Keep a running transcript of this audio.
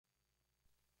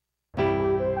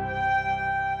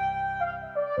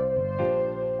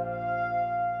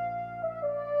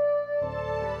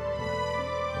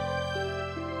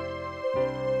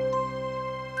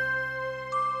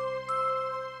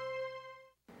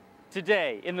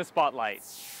Today in the Spotlight.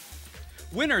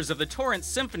 Winners of the Torrance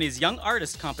Symphony's Young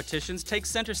Artist competitions take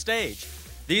center stage.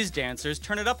 These dancers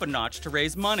turn it up a notch to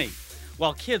raise money,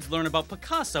 while kids learn about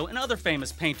Picasso and other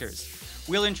famous painters.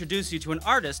 We'll introduce you to an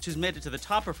artist who's made it to the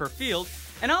top of her field,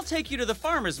 and I'll take you to the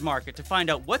farmer's market to find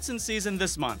out what's in season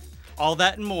this month. All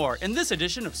that and more in this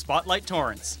edition of Spotlight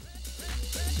Torrance.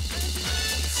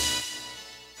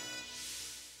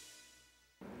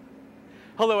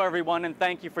 Hello everyone, and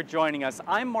thank you for joining us.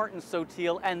 I'm Martin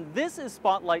Sotil, and this is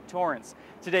Spotlight Torrance.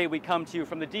 Today we come to you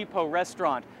from the Depot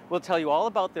Restaurant. We'll tell you all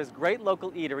about this great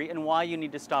local eatery and why you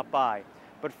need to stop by.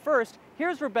 But first,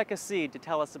 here's Rebecca Seed to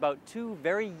tell us about two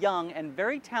very young and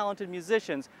very talented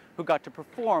musicians who got to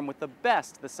perform with the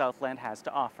best the Southland has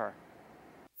to offer.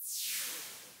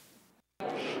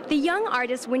 The Young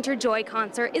Artist Winter Joy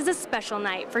Concert is a special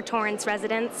night for Torrance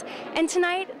residents, and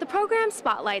tonight the program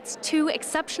spotlights two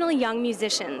exceptional young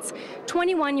musicians,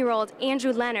 21-year-old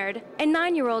Andrew Leonard and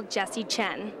 9-year-old Jesse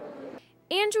Chen.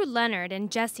 Andrew Leonard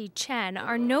and Jesse Chen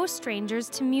are no strangers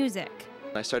to music.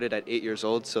 I started at 8 years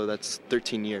old, so that's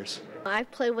 13 years. I've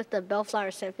played with the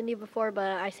Bellflower Symphony before,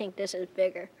 but I think this is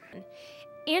bigger.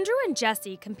 Andrew and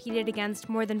Jesse competed against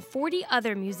more than 40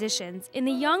 other musicians in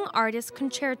the Young Artist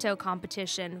Concerto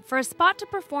competition for a spot to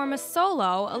perform a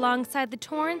solo alongside the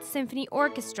Torrance Symphony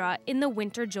Orchestra in the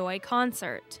Winter Joy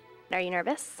concert. Are you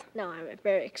nervous? No, I'm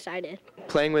very excited.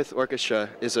 Playing with orchestra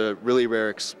is a really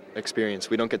rare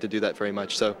experience. We don't get to do that very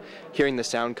much, so hearing the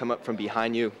sound come up from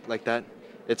behind you like that,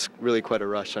 it's really quite a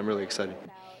rush. I'm really excited.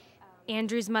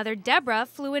 Andrew's mother, Deborah,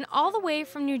 flew in all the way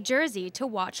from New Jersey to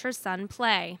watch her son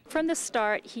play. From the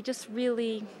start, he just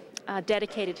really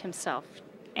dedicated himself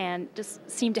and just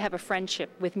seemed to have a friendship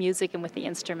with music and with the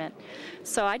instrument.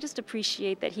 So I just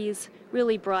appreciate that he's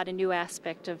really brought a new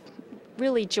aspect of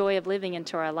really joy of living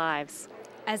into our lives.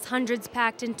 As hundreds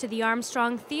packed into the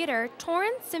Armstrong Theater,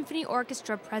 Torrance Symphony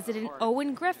Orchestra President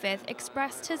Owen Griffith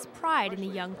expressed his pride in the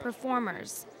young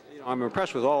performers. I'm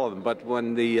impressed with all of them, but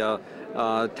when the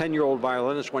 10-year-old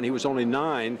violinist, when he was only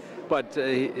 9, but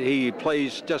he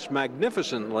plays just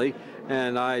magnificently,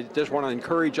 and I just want to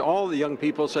encourage all the young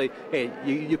people to say, hey,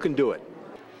 you can do it.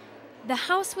 The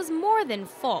house was more than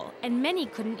full, and many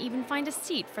couldn't even find a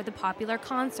seat for the popular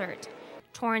concert.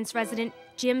 Torrance resident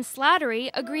Jim Slattery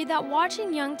agreed that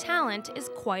watching young talent is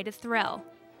quite a thrill.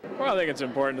 Well, I think it's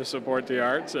important to support the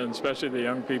arts, and especially the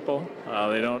young people.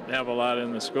 They don't have a lot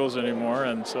in the schools anymore,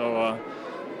 and so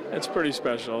it's pretty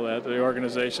special that the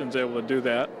organization's able to do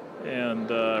that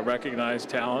and recognize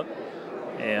talent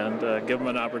and give them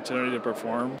an opportunity to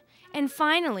perform. And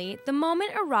finally, the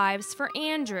moment arrives for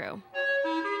Andrew.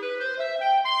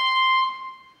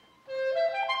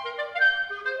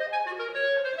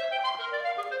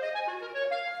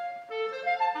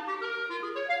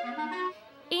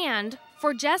 And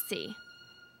for Jesse.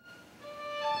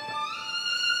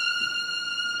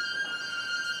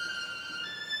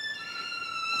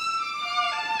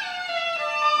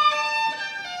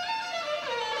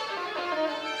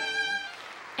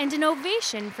 And an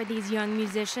ovation for these young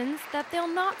musicians that they'll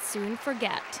not soon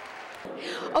forget.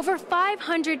 Over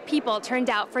 500 people turned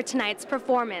out for tonight's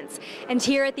performance, and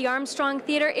here at the Armstrong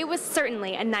Theater, it was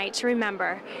certainly a night to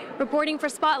remember. Reporting for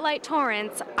Spotlight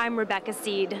Torrance, I'm Rebecca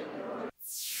Seed.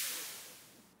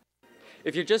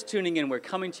 If you're just tuning in, we're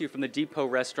coming to you from the Depot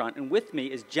Restaurant, and with me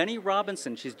is Jenny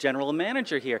Robinson. She's general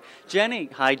manager here. Jenny,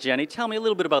 hi Jenny, tell me a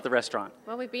little bit about the restaurant.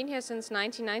 Well, we've been here since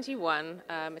 1991.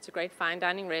 It's a great fine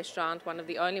dining restaurant, one of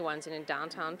the only ones in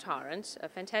downtown Torrance. A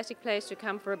fantastic place to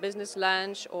come for a business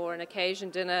lunch or an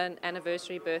occasion dinner, an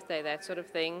anniversary, birthday, that sort of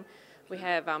thing. We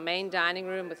have our main dining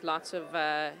room with lots of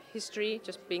history,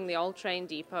 just being the old train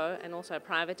depot, and also a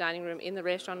private dining room in the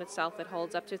restaurant itself that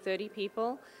holds up to 30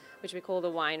 people, which we call the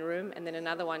wine room, and then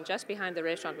another one just behind the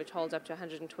restaurant which holds up to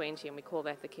 120, and we call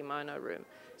that the kimono room.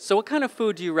 So what kind of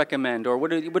food do you recommend, or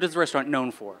what is the restaurant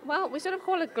known for? Well, we sort of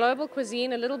call it global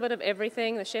cuisine, a little bit of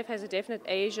everything. The chef has a definite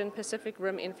Asian Pacific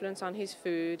Rim influence on his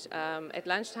food. At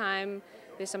lunchtime,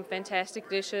 there's some fantastic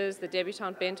dishes. The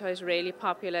debutante bento is really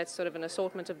popular. It's sort of an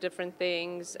assortment of different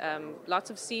things. Lots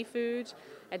of seafood.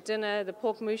 At dinner, the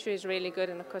pork mushu is really good,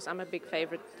 and of course, I'm a big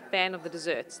fan of the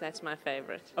desserts. That's my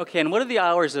favorite. Okay, and what are the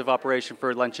hours of operation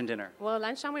for lunch and dinner? Well,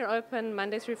 lunchtime we're open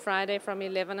Monday through Friday from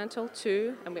 11 until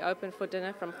 2, and we open for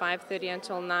dinner from 5:30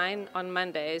 until 9 on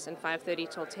Mondays and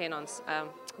 5:30 till 10 on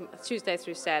Tuesday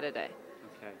through Saturday.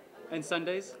 Okay. And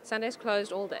Sundays? Sundays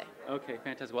closed all day. Okay,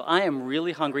 fantastic. Well, I am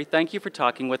really hungry. Thank you for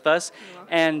talking with us.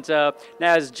 And now,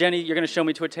 as Jenny, you're going to show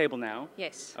me to a table now.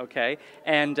 Yes. Okay.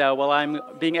 And while I'm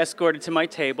being escorted to my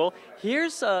table,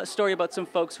 here's a story about some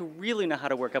folks who really know how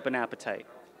to work up an appetite.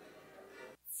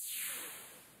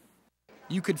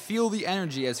 You could feel the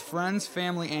energy as friends,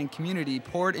 family, and community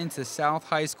poured into South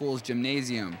High School's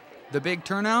gymnasium. The big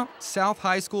turnout? South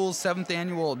High School's 7th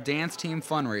annual dance team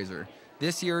fundraiser,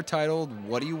 this year titled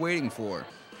What Are You Waiting For?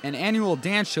 An annual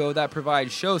dance show that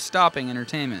provides show-stopping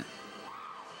entertainment.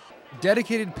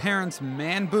 Dedicated parents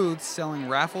man booths selling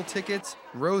raffle tickets,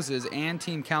 roses, and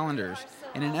team calendars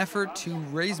in an effort to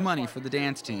raise money for the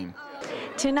dance team.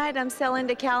 Tonight I'm selling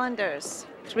the calendars,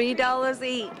 $3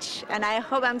 each, and I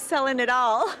hope I'm selling it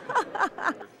all.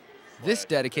 This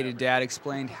dedicated dad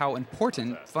explained how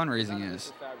important fundraising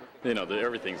is. You know,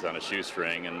 everything's on a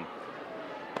shoestring, and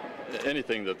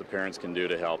anything that the parents can do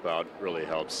to help out really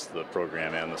helps the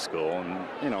program and the school. And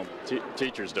you know,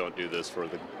 teachers don't do this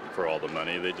for all the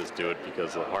money; they just do it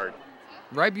because of the heart.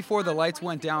 Right before the lights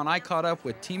went down, I caught up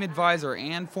with team advisor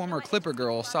and former Clipper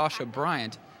girl Sasha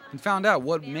Bryant and found out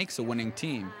what makes a winning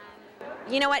team.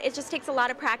 You know what, it just takes a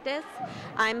lot of practice.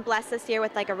 I'm blessed this year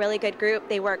with like a really good group.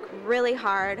 They work really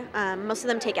hard. Most of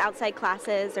them take outside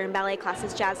classes. They're in ballet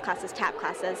classes, jazz classes, tap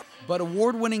classes. But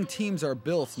award-winning teams are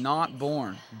built, not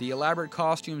born. The elaborate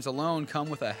costumes alone come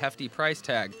with a hefty price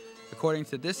tag. According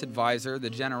to this advisor, the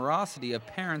generosity of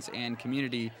parents and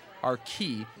community are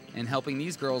key in helping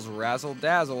these girls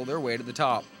razzle-dazzle their way to the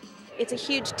top. It's a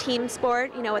huge team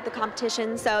sport, you know, with the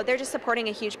competition, so they're just supporting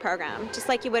a huge program, just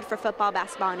like you would for football,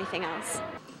 basketball, anything else.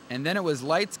 And then it was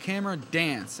lights, camera,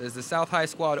 dance as the South High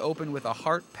squad opened with a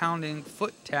heart-pounding,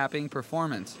 foot-tapping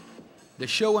performance. The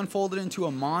show unfolded into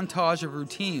a montage of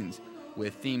routines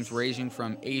with themes ranging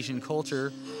from Asian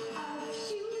culture,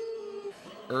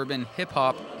 urban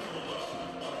hip-hop,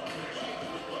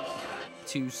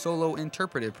 to solo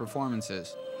interpretive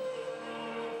performances.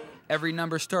 Every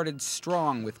number started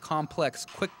strong with complex,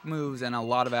 quick moves and a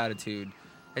lot of attitude.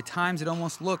 At times, it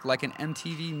almost looked like an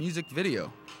MTV music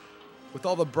video. With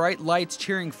all the bright lights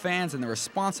cheering fans and the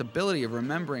responsibility of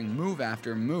remembering move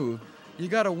after move, you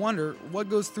gotta wonder what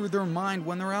goes through their mind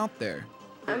when they're out there.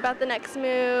 About the next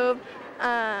move,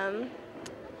 and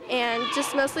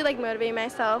just mostly like motivating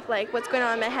myself, like what's going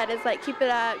on in my head is like keep it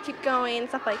up, keep going,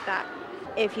 stuff like that.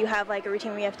 If you have like a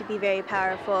routine where you have to be very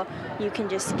powerful, you can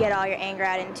just get all your anger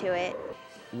out into it.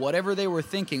 Whatever they were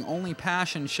thinking, only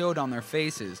passion showed on their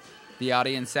faces. The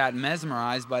audience sat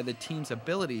mesmerized by the team's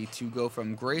ability to go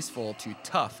from graceful to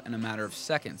tough in a matter of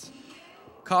seconds.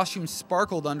 Costumes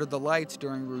sparkled under the lights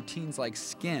during routines like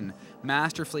Skin,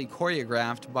 masterfully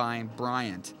choreographed by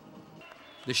Bryant.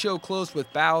 The show closed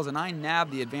with bows, and I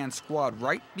nabbed the advanced squad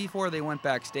right before they went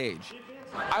backstage.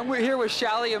 I'm here with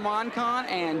Shali Amankhan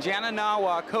and Jana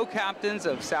Nawa, co-captains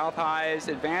of South High's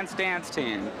advanced dance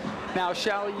team. Now,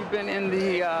 Shali, you've been in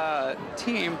the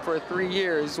team for 3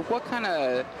 years. What kind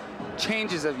of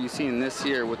changes have you seen this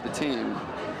year with the team?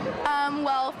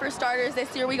 Well, for starters,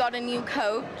 this year we got a new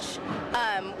coach.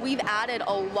 We've added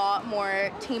a lot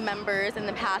more team members in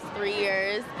the past 3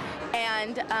 years.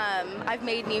 And I've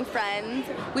made new friends.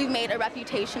 We've made a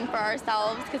reputation for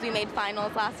ourselves because we made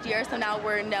finals last year, so now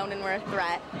we're known and we're a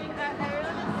threat.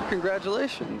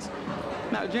 Congratulations.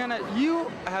 Now, Jana, you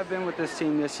have been with this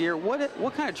team this year.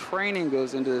 What kind of training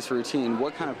goes into this routine?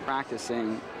 What kind of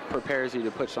practicing prepares you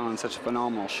to put on such a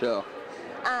phenomenal show?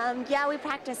 Yeah, we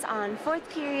practice on fourth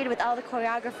period with all the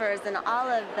choreographers and all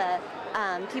of the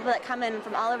people that come in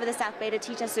from all over the South Bay to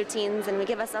teach us routines, and we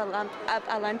give us a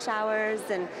lunch hours,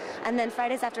 and then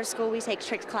Fridays after school we take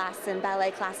trick class and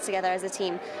ballet class together as a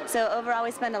team. So overall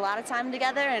we spend a lot of time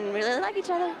together and really like each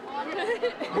other.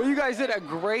 Well, you guys did a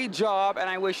great job, and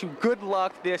I wish you good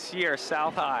luck this year,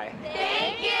 South High.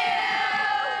 Thank you!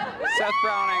 Seth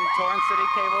Browning, Torrance City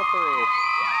Cable 3.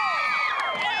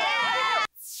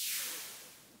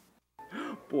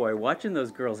 Boy, watching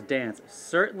those girls dance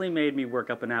certainly made me work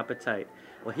up an appetite.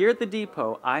 Well, here at the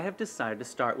depot, I have decided to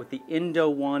start with the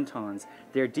Indo wontons.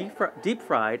 They're deep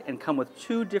fried and come with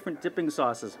 2 different dipping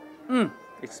sauces. They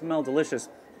smell delicious.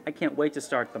 I can't wait to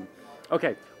start them.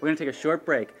 Okay, we're gonna take a short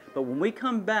break, but when we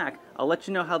come back, I'll let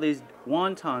you know how these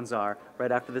wontons are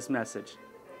right after this message.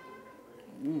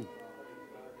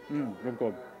 Very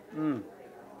good.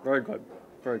 Very good.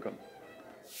 Very good.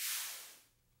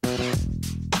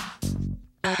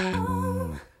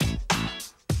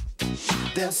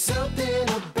 There's something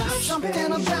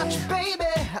about you, baby.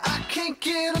 I can't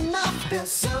get enough. There's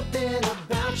something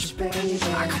about you, baby.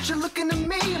 I got you looking at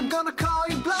me, I'm gonna call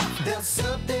you bluff. There's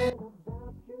something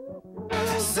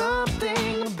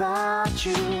about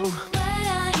you.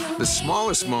 The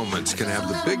smallest moments can have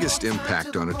the biggest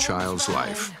impact on a child's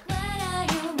life.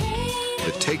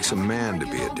 It takes a man to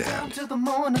be a dad. To the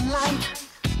morning light.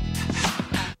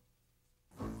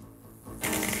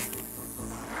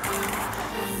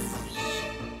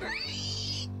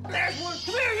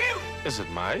 Is it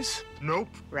mice? Nope.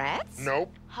 Rats?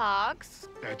 Nope. Hogs?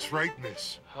 That's right,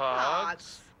 miss.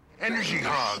 Hogs. Energy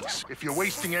hogs. If you're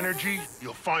wasting energy,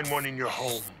 you'll find one in your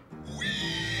home.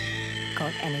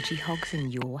 Got energy hogs in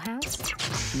your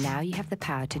house? Now you have the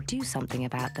power to do something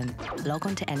about them. Log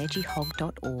on to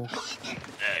energyhog.org.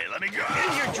 Hey, let me go.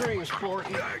 In your dreams,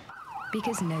 Porky.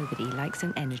 Because nobody likes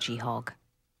an energy hog.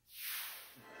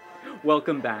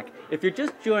 Welcome back. If you're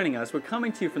just joining us, we're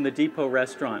coming to you from the Depot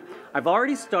restaurant. I've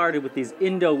already started with these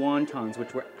Indo wontons,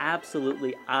 which were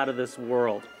absolutely out of this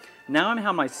world. Now I'm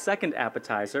having my second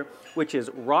appetizer, which is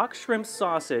rock shrimp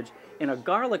sausage in a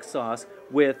garlic sauce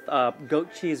with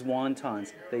goat cheese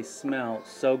wontons. They smell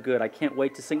so good. I can't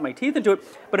wait to sink my teeth into it,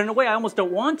 but in a way I almost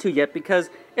don't want to yet because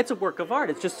it's a work of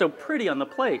art. It's just so pretty on the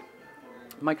plate.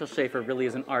 Michael Schaefer really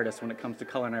is an artist when it comes to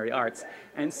culinary arts.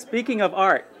 And speaking of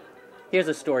art, here's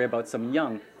a story about some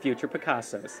young future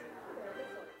Picassos.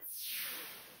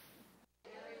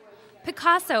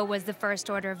 Picasso was the first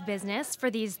order of business for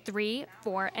these 3-,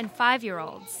 4-, and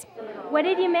 5-year-olds. What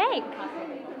did you make?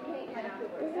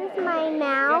 This is my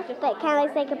mouth that kind of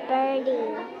looks like a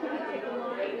birdie.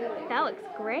 That looks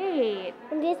great.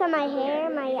 And these are my hair,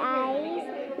 my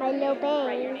eyes, my little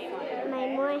bangs, my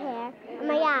more hair, and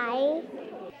my eyes.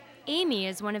 Amy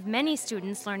is one of many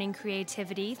students learning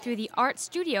creativity through the art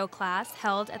studio class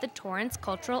held at the Torrance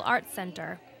Cultural Arts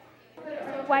Center.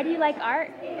 Why do you like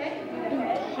art?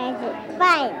 Because it's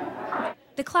fun.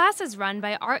 The class is run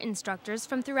by art instructors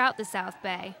from throughout the South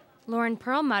Bay. Lauren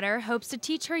Perlmutter hopes to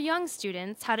teach her young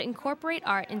students how to incorporate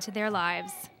art into their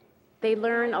lives. They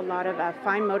learn a lot of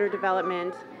fine motor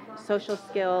development, social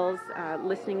skills,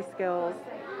 listening skills,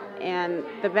 and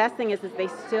the best thing is they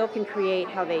still can create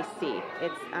how they see.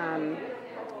 It's,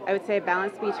 I would say, a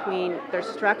balance between their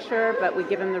structure, but we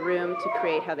give them the room to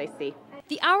create how they see.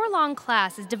 The hour-long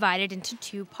class is divided into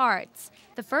 2 parts.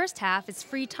 The first half is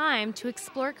free time to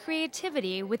explore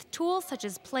creativity with tools such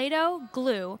as Play-Doh,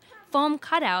 glue, foam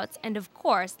cutouts, and of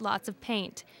course, lots of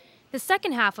paint. The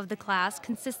second half of the class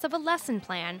consists of a lesson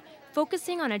plan,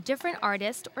 focusing on a different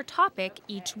artist or topic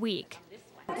each week.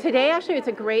 Today, actually, it's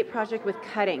a great project with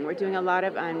cutting. We're doing a lot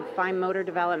of fine motor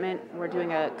development. We're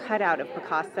doing a cutout of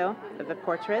Picasso, of the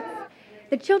portraits.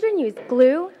 The children use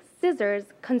glue, scissors,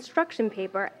 construction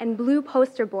paper, and blue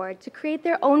poster board to create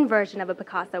their own version of a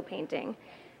Picasso painting.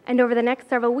 And over the next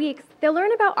several weeks, they'll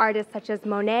learn about artists such as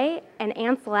Monet and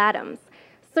Ansel Adams,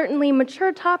 certainly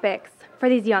mature topics for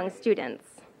these young students.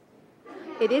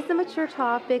 It is a mature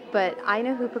topic, but I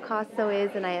know who Picasso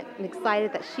is, and I am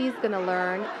excited that she's going to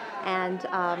learn. And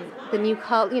the new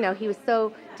color, he was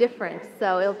so different,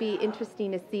 so it'll be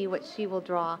interesting to see what she will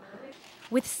draw.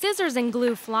 With scissors and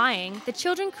glue flying, the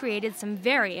children created some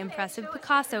very impressive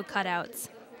Picasso cutouts.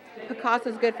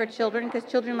 Picasso's good for children because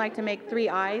children like to make 3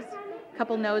 eyes, a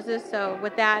couple noses, so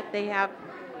with that they have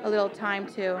a little time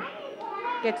to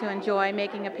get to enjoy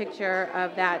making a picture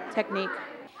of that technique.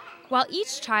 While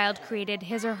each child created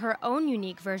his or her own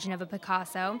unique version of a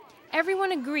Picasso,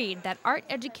 everyone agreed that art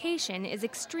education is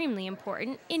extremely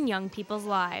important in young people's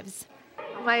lives.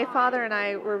 My father and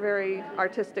I were very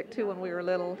artistic too when we were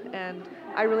little, and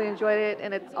I really enjoyed it,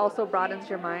 and it also broadens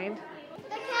your mind.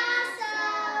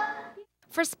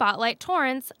 For Spotlight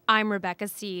Torrance, I'm Rebecca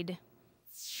Seed.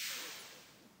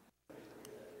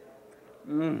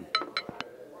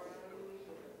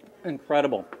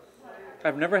 Incredible.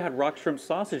 I've never had rock shrimp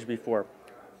sausage before.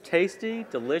 Tasty,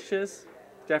 delicious,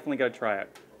 definitely gotta try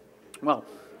it. Well,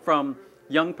 from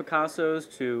young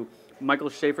Picassos to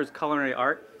Michael Schaefer's culinary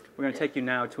art, we're gonna take you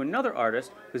now to another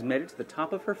artist who's made it to the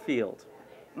top of her field.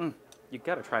 You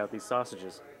gotta try out these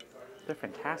sausages. They're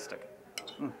fantastic.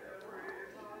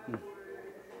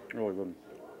 Really good.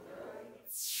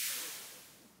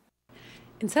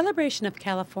 In celebration of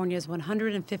California's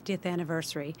 150th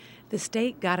anniversary, the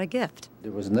state got a gift.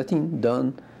 There was nothing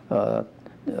done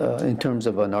in terms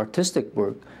of an artistic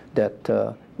work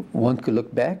that one could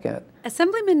look back at.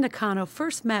 Assemblyman Nakano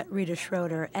first met Rita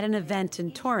Schroeder at an event in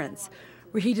Torrance,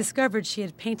 where he discovered she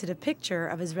had painted a picture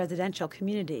of his residential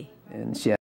community. And she